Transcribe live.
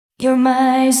You're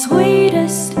my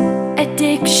sweetest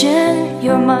addiction,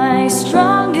 you're my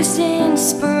strongest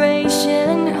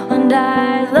inspiration, and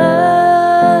I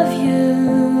love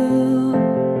you.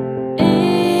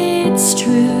 It's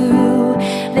true,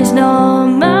 there's no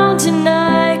mountain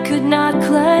I could not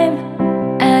climb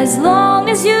as long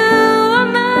as you are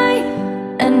mine,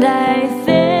 and I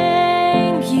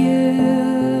thank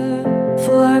you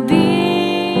for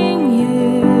being you.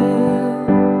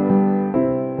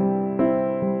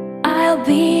 I'll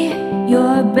be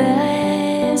your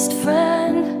best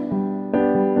friend,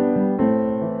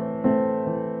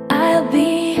 I'll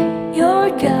be your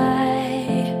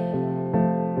guide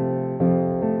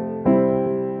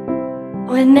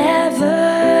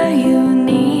whenever you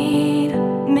need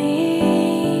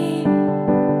me.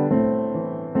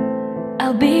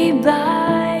 I'll be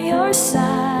by your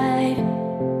side.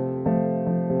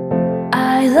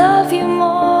 I love you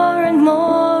more and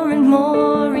more and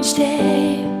more each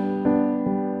day.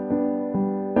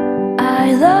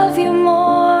 I love you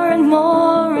more and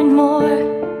more and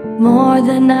more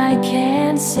than I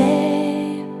can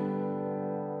say.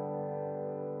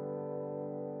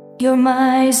 You're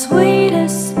my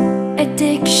sweetest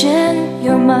addiction,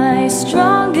 you're my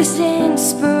strongest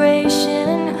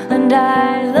inspiration, and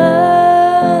I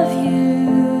love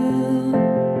you.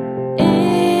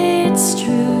 It's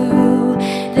true,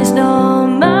 there's no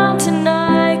mountain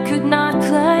I could not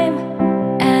climb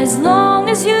as long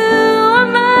as you are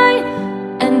mine,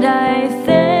 and I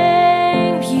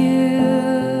thank you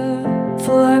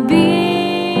for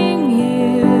being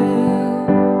you.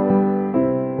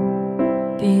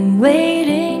 Been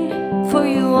waiting for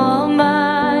you all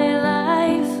my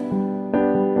life.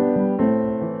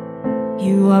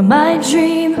 You are my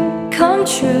dream come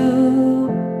true.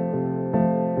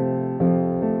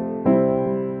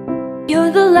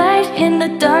 You're the light in the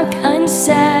dark,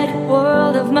 unsad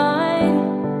world of mine.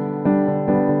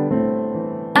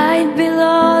 I'd be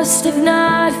lost if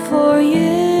not for you,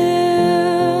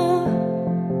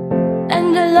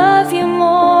 and I love you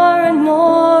more and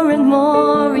more and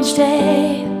more each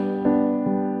day.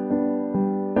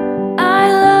 I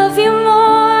love you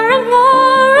more and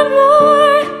more and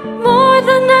more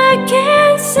than I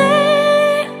can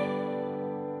say.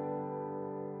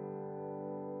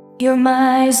 You're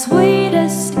my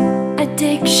sweetest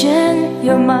addiction,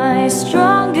 you're my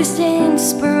strongest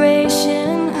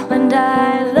inspiration, and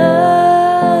I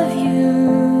love you.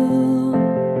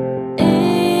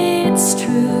 It's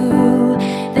true,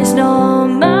 there's no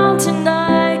mountain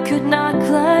I could not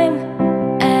climb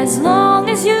as long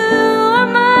as you are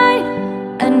mine,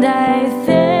 and I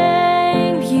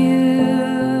thank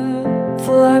you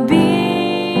for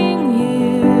being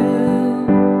you.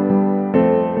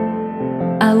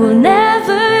 I will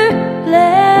never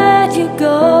let you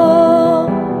go,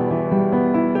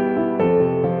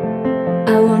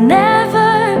 I will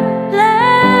never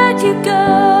let you go.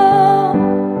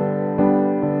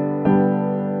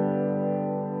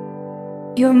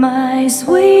 You're my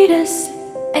sweetest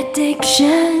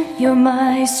addiction, you're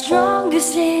my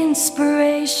strongest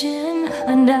inspiration,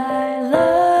 and I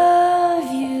love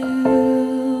you.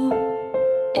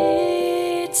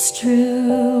 It's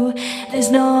true,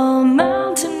 there's no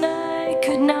mountain I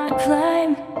could not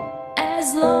climb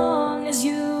as long as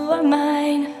you are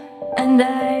mine, and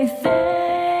I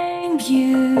thank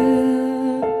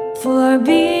you for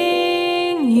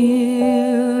being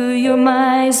you. You're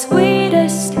my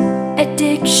sweetest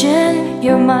addiction,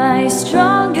 you're my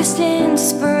strongest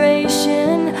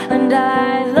inspiration, and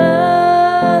I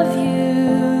love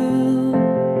you.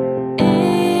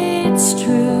 It's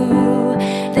true,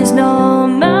 there's no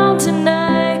mountain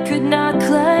I could not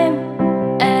climb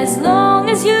as long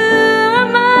as you are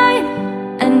mine,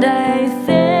 and I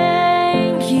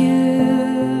thank you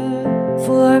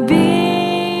for being